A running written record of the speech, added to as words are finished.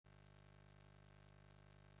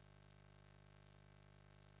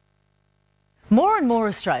More and more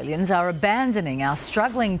Australians are abandoning our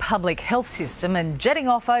struggling public health system and jetting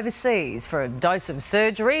off overseas for a dose of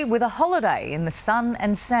surgery with a holiday in the sun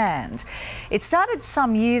and sand. It started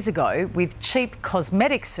some years ago with cheap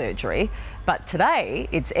cosmetic surgery, but today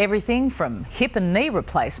it's everything from hip and knee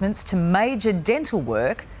replacements to major dental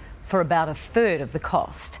work for about a third of the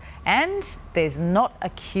cost. And there's not a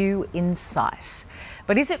queue in sight.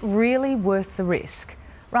 But is it really worth the risk?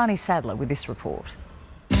 Rani Sadler with this report.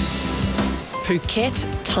 Phuket,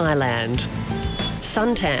 Thailand.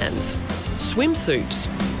 Suntans, swimsuits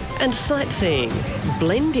and sightseeing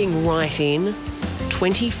blending right in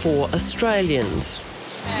 24 Australians.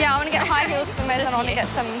 Yeah, I want to get high heels swimmers and I want to get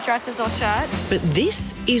some dresses or shirts. But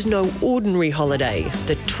this is no ordinary holiday.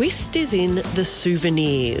 The twist is in the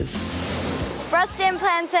souvenirs. Breast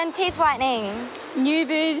implants and teeth whitening. New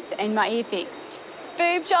boobs and my ear fixed.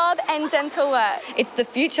 Boob job and dental work. It's the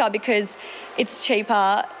future because it's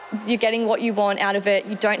cheaper. You're getting what you want out of it.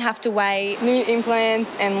 You don't have to wait. New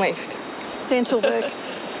implants and lift. Dental work.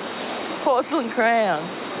 Porcelain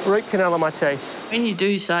crowns. Root canal on my teeth. When you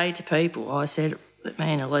do say to people, I said that me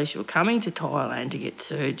and Alicia were coming to Thailand to get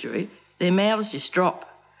surgery, their mouths just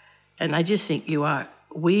drop and they just think you are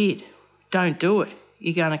weird. Don't do it.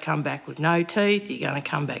 You're going to come back with no teeth, you're going to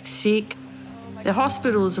come back sick. The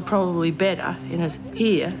hospitals are probably better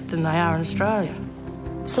here than they are in Australia.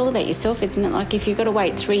 It's all about yourself, isn't it? Like if you've got to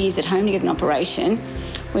wait 3 years at home to get an operation,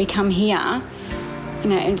 we come here,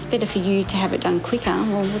 and it's better for you to have it done quicker.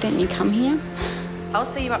 Well, why don't you come here? I'll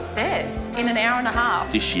see you upstairs in an hour and a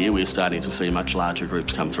half. This year we're starting to see much larger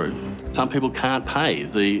groups come through. Some people can't pay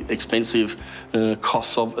the expensive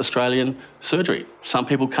costs of Australian surgery. Some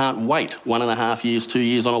people can't wait 1.5 years, 2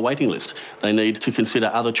 years on a waiting list. They need to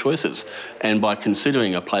consider other choices. And by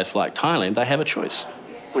considering a place like Thailand, they have a choice.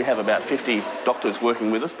 We have about 50 doctors working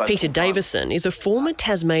with us. Peter Davison is a former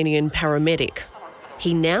Tasmanian paramedic.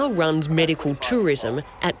 He now runs medical tourism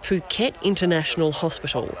at Phuket International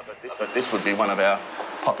Hospital. But this would be one of our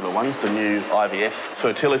popular ones, the new IVF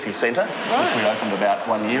fertility centre, which we opened about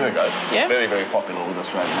 1 year ago. Yeah. Very, very popular with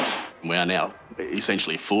Australians. We are now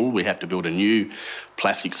essentially full. We have to build a new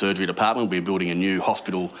plastic surgery department. We're building a new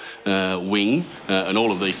hospital wing, and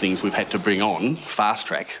all of these things we've had to bring on fast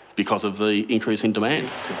track because of the increase in demand.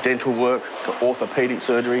 To dental work, to orthopaedic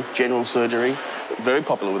surgery, general surgery, very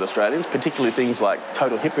popular with Australians, particularly things like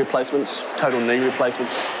total hip replacements, total knee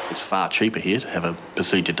replacements. It's far cheaper here to have a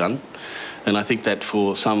procedure done. And I think that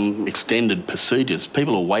for some extended procedures,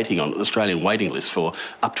 people are waiting on Australian waiting lists for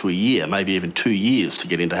up to a year, maybe even 2 years to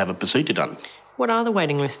get in to have a procedure done. What are the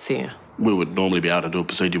waiting lists here? We would normally be able to do a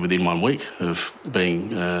procedure within 1 week of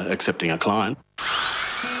accepting a client.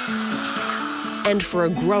 And for a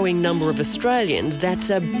growing number of Australians, that's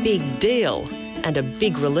a big deal and a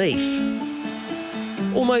big relief.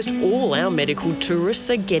 Almost all our medical tourists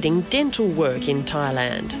are getting dental work in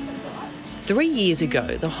Thailand. 3 years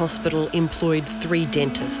ago, the hospital employed 3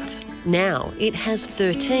 dentists. Now it has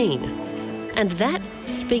 13. And that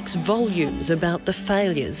speaks volumes about the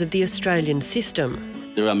failures of the Australian system.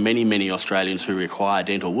 There are many, many Australians who require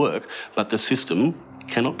dental work, but the system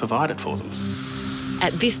cannot provide it for them.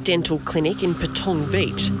 At this dental clinic in Patong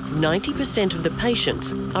Beach, 90% of the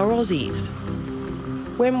patients are Aussies.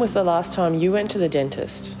 When was the last time you went to the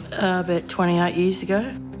dentist? About 28 years ago.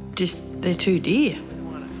 They're too dear.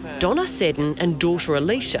 Donna Seddon and daughter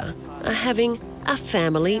Alicia are having a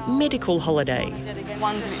family medical holiday.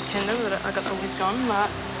 One's a bit tender that I got the lift on, but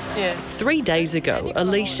yeah. 3 days ago,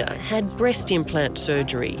 Alicia had breast implant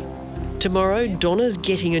surgery. Tomorrow, Donna's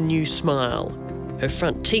getting a new smile. Her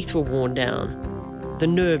front teeth were worn down, the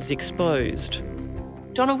nerves exposed.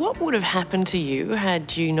 Donna, what would have happened to you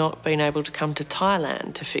had you not been able to come to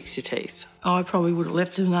Thailand to fix your teeth? I probably would have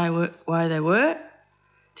left them the way they were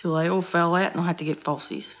till they all fell out and I had to get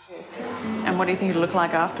falsies. And what do you think it'll look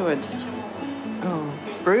like afterwards? Oh,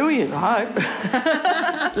 brilliant, I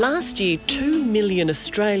hope. Last year, 2 million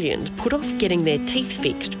Australians put off getting their teeth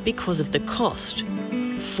fixed because of the cost.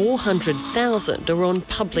 400,000 are on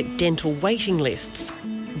public dental waiting lists.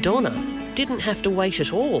 Donna didn't have to wait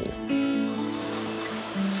at all.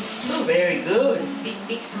 Oh, very good.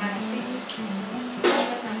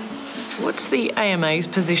 What's the AMA's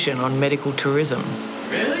position on medical tourism?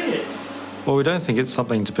 Brilliant. Well, we don't think it's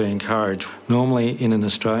something to be encouraged. Normally in an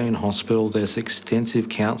Australian hospital there's extensive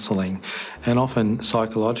counselling and often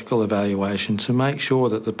psychological evaluation to make sure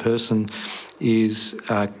that the person is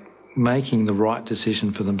making the right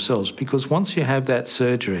decision for themselves, because once you have that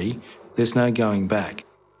surgery, there's no going back.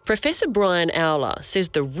 Professor Brian Owler says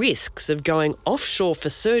the risks of going offshore for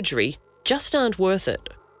surgery just aren't worth it.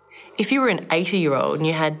 If you were an 80-year-old and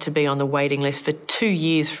you had to be on the waiting list for 2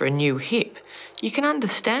 years for a new hip, you can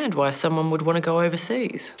understand why someone would want to go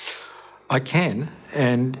overseas. I can,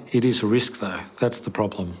 and it is a risk though. That's the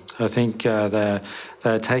problem. I think they're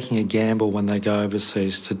taking a gamble when they go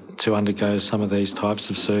overseas to undergo some of these types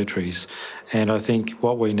of surgeries. And I think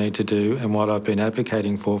what we need to do, and what I've been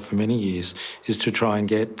advocating for many years, is to try and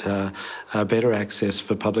get better access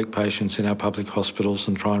for public patients in our public hospitals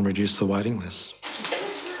and try and reduce the waiting lists.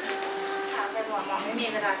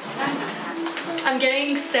 I'm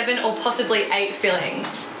getting 7 or possibly 8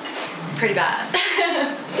 fillings. Pretty bad.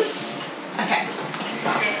 Okay.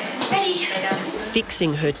 Ready.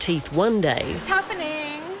 Fixing her teeth one day. What's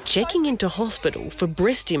happening? Checking into hospital for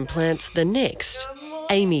breast implants the next.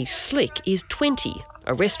 Amy Slick is 20,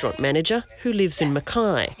 a restaurant manager who lives in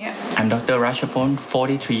Mackay. I'm Dr. Rashapon,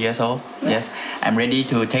 43 years old. Yes, I'm ready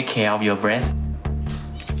to take care of your breast.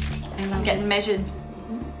 I'm getting measured.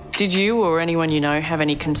 Did you or anyone you know have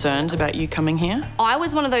any concerns about you coming here? I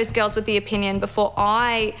was one of those girls with the opinion before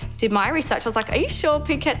I did my research. I was like, are you sure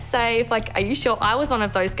Phuket's safe? Like, are you sure? I was one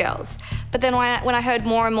of those girls. But then when I heard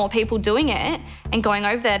more and more people doing it and going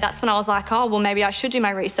over there, that's when I was like, oh, well, maybe I should do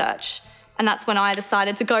my research. And that's when I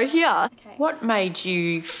decided to go here. What made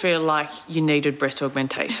you feel like you needed breast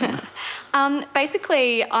augmentation?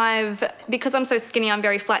 Basically, because I'm so skinny, I'm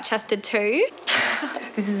very flat-chested too.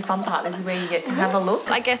 This is the fun part. This is where you get to have a look.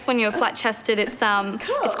 I guess when you're flat-chested, it's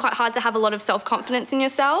quite hard to have a lot of self-confidence in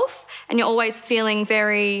yourself, and you're always feeling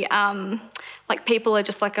very like people are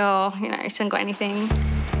just like, oh, you know, you shouldn't got anything.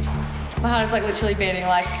 My heart is like literally beating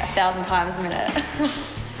like 1,000 times a minute.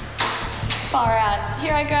 Far out.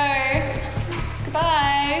 Here I go.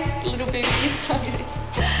 Goodbye, little baby.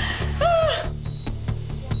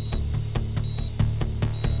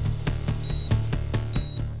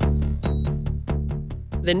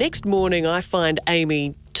 The next morning I find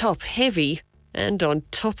Amy top heavy and on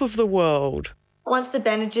top of the world. Once the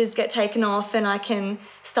bandages get taken off and I can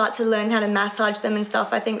start to learn how to massage them and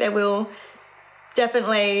stuff, I think they will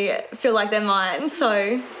definitely feel like they're mine.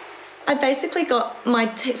 So I basically got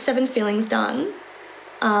my 7 fillings done,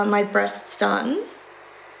 my breasts done,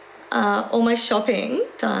 all my shopping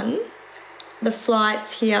done, the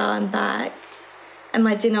flights here and back, and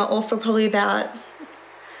my dinner all for probably about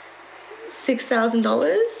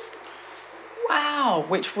 $6,000. Wow,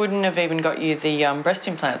 which wouldn't have even got you the breast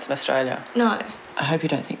implants in Australia. No. I hope you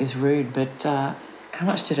don't think this is rude, but how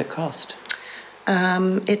much did it cost?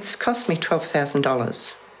 It's cost me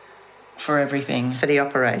 $12,000. For everything? For the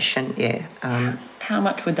operation, yeah. How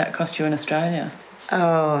much would that cost you in Australia?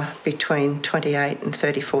 Oh, between $28,000 and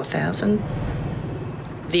 $34,000.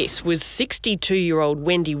 This was 62-year-old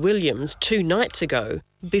Wendy Williams 2 nights ago,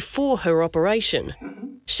 before her operation.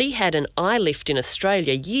 She had an eye lift in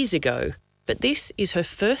Australia years ago, but this is her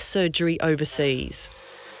first surgery overseas.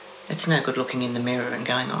 It's no good looking in the mirror and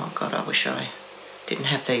going, oh, God, I wish I didn't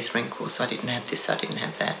have these wrinkles, I didn't have this, I didn't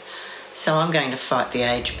have that. So I'm going to fight the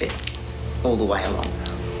age bit all the way along.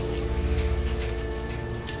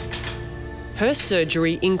 Her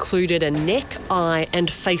surgery included a neck, eye and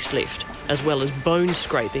facelift, as well as bone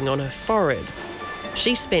scraping on her forehead.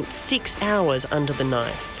 She spent 6 hours under the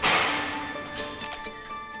knife.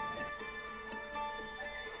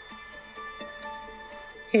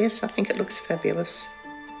 Yes, I think it looks fabulous.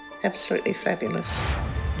 Absolutely fabulous.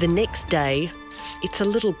 The next day, it's a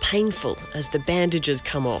little painful as the bandages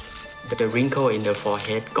come off. But the wrinkle in the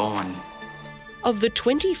forehead gone. Of the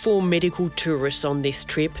 24 medical tourists on this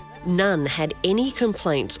trip, none had any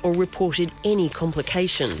complaints or reported any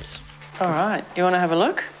complications. All right, you want to have a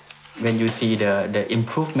look? When you see the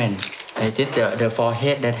improvement, just the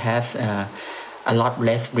forehead that has a lot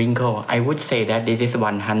less wrinkle, I would say that this is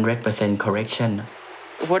 100% correction.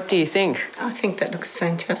 What do you think? I think that looks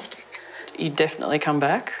fantastic. You'd definitely come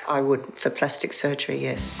back? I would for plastic surgery,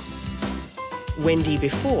 yes. Wendy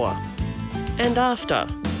before and after.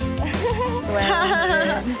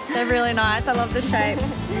 They're really nice. I love the shape.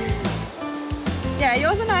 Yeah,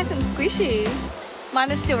 yours are nice and squishy.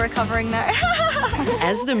 Mine is still recovering though.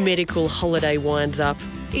 As the medical holiday winds up,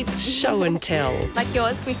 it's show and tell. Like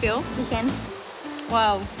yours, can we feel? You can.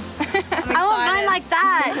 Wow. I want mine like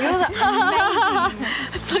that. Yours are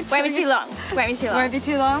amazing. Won't be too long. Won't be too long. Won't be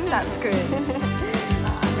too long? That's good.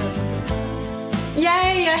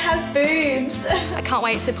 Yay, I have boobs. I can't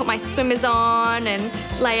wait to put my swimmers on and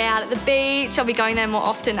lay out at the beach. I'll be going there more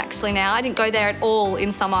often actually now. I didn't go there at all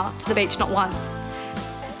in summer to the beach, not once.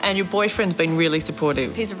 And your boyfriend's been really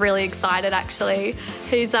supportive. He's really excited actually.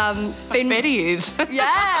 He's been... I bet he is.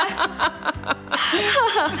 Yeah.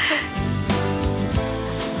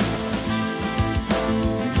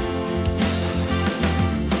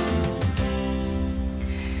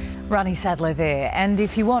 Ronnie Sadler there. And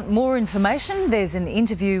if you want more information, there's an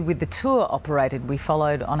interview with the tour operator we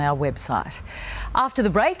followed on our website. After the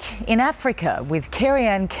break, in Africa with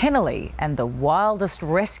Kerry-Ann Kennelly and the wildest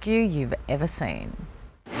rescue you've ever seen.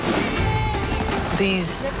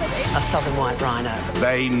 These are southern white rhino.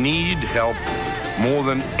 They need help more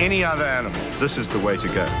than any other animal. This is the way to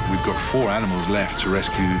go. We've got 4 animals left to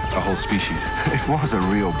rescue a whole species. It was a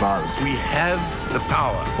real buzz. We have the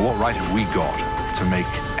power. What right have we got to make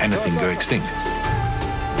anything go extinct?